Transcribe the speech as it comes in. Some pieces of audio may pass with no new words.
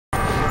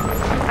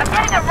I'm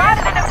getting a lot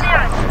of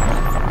interference.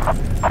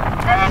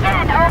 Say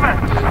again, over.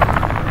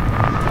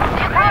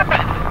 Do you copy?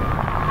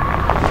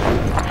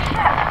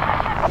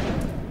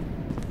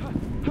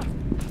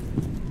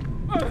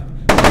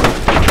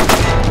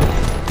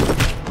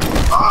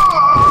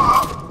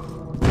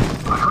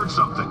 I heard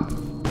something.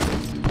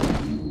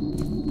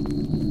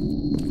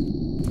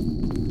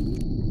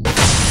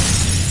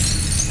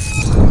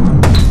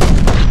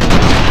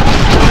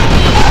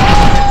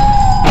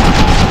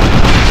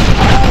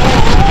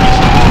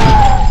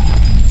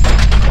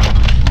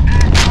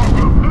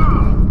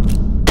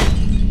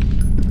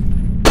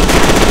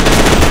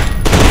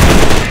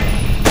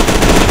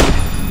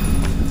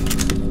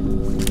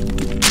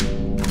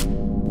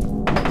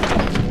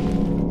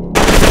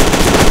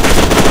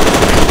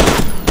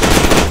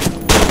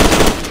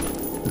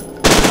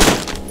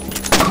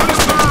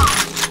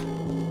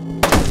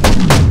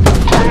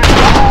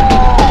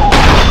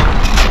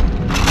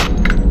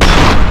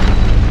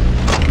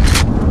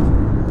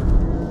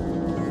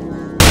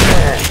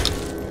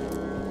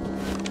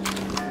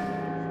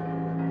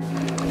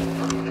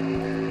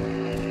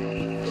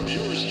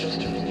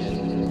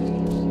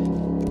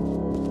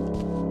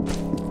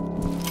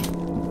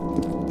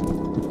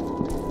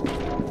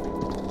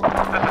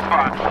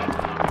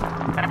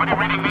 Anybody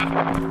reading me?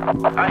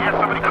 I hear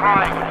somebody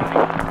crying.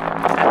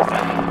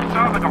 It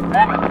sounds like a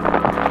woman.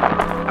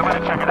 I'm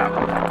gonna check it out.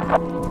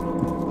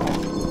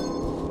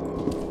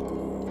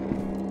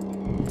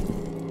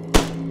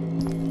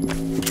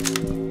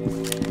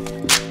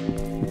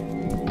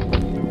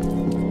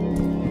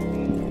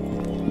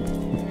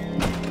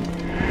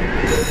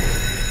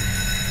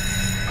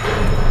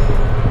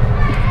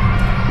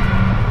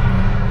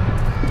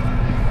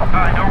 I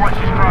know why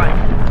she's crying.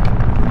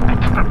 They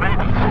took her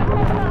baby.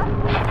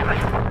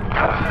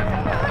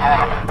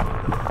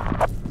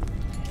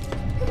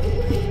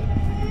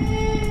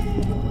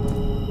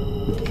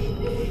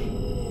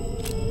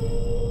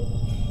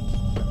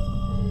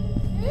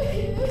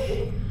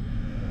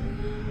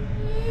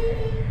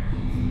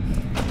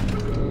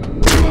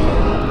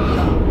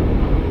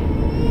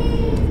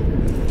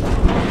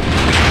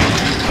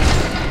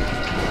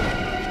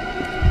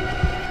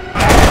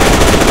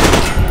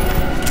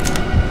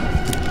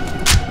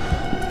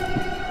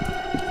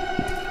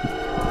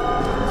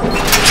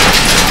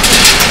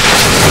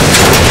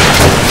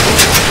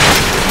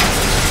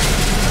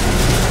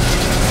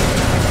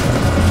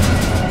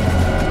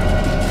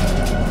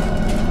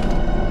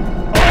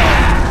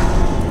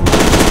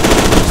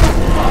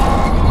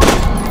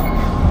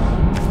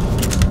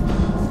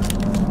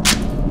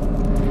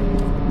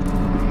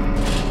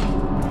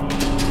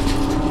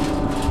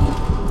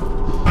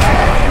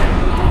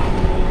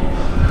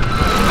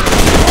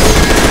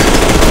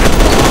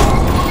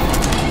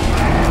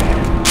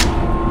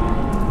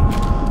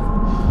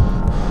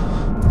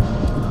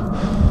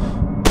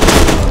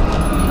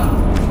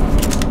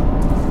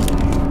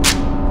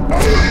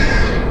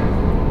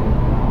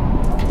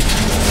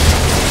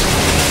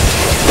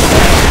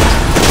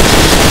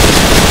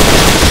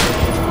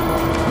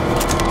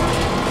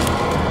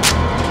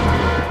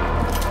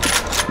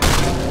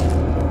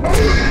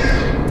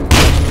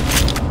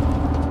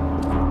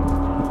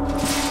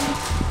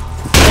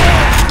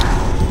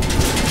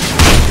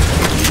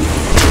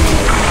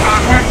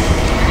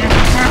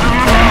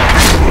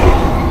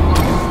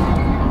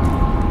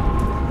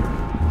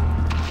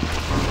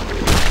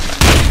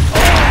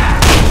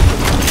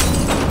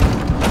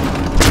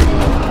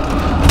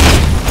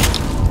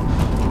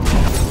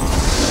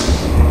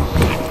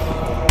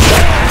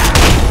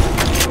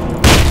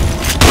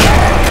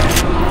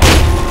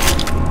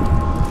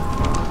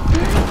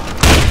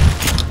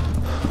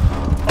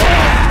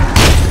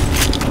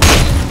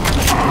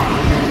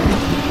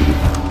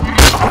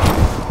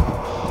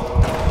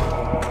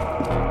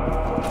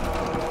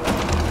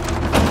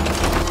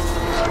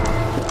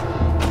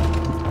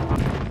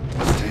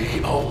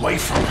 Away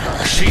from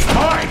her. She's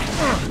mine!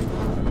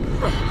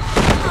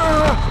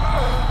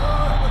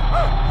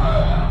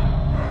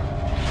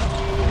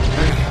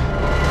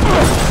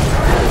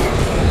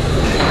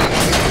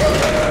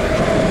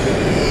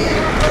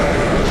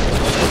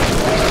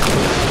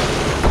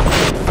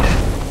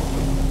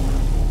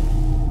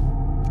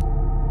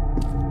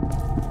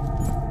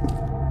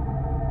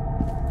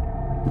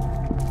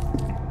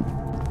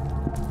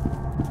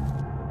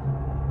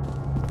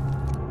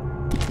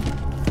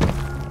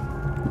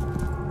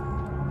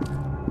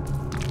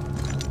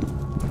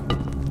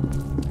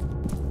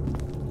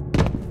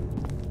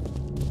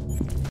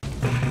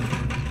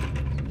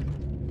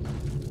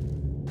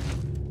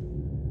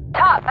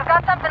 I've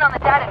got something on the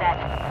data net.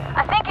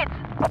 I think it's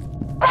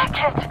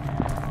Beckett.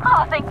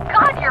 Oh, thank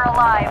God you're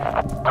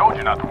alive. Told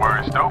you not to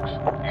worry, Stokes.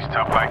 He's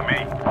tough like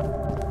me.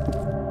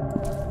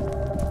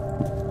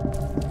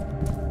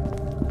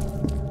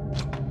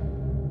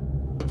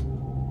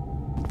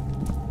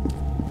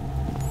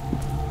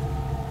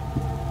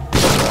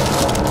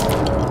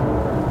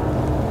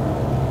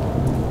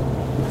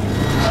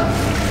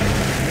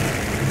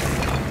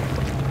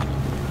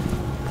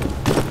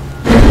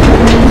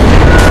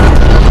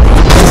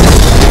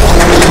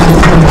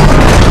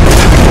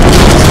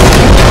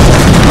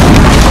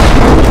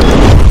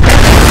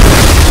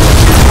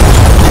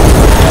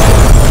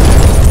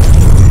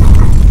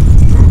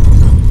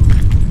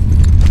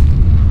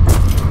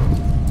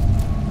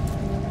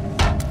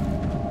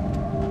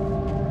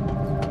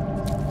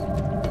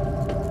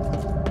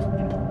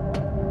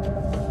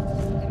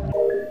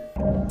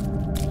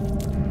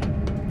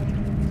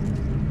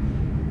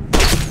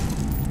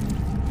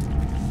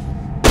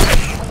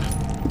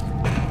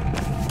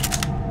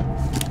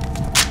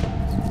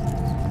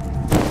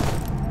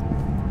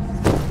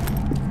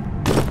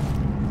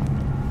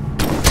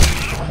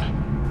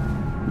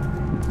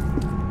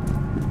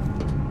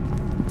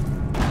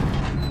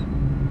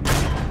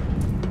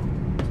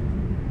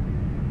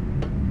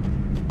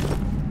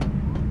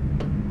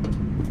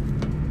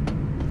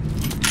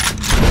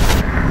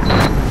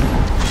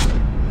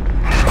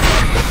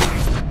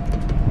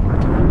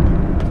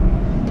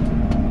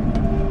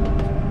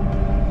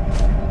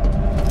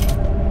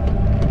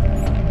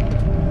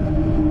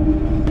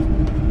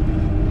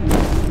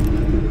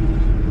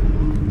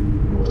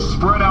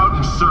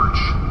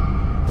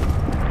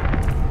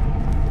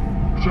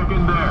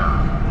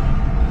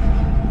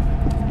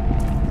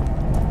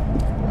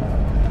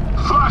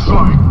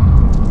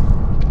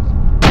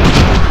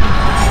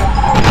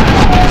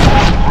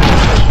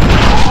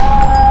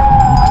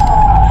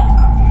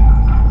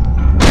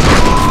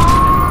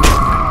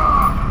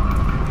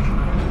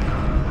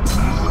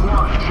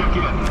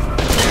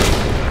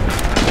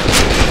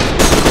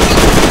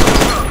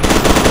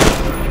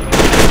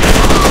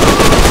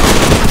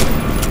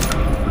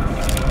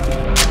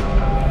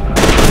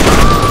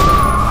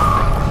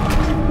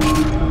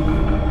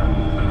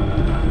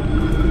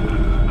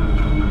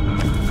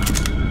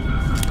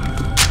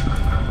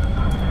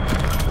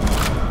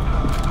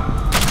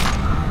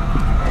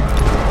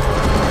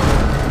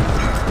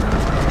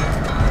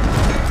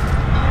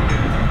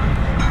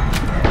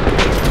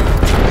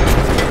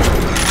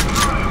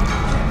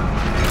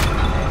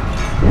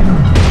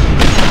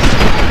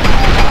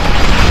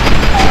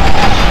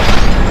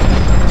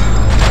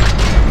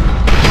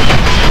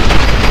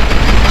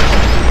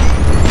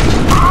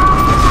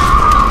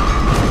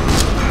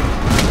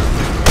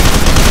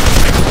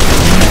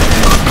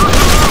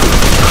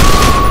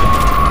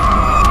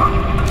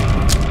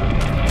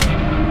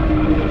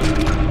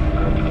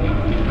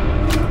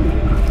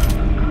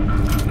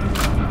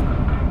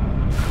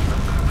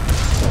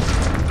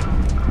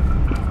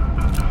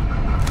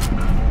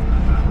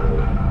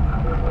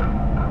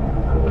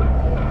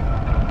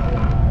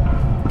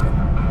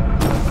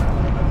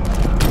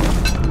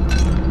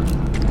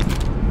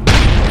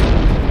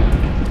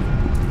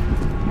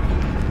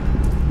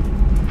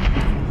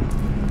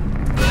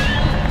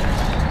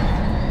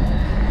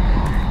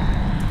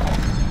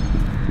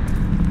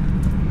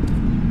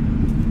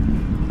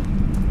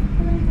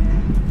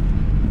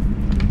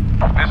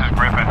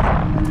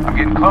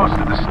 close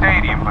to the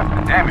stadium, but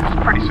the damage is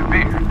pretty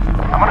severe.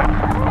 I'm gonna...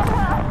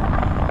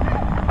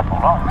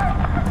 Hold on.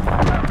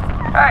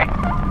 Hey!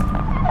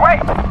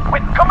 Wait!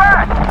 Come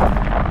back!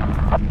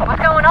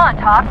 What's going on,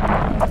 Top?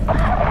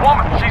 A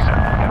woman,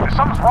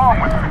 something's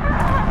wrong with her.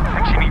 I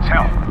think she needs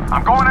help.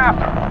 I'm going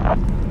after her.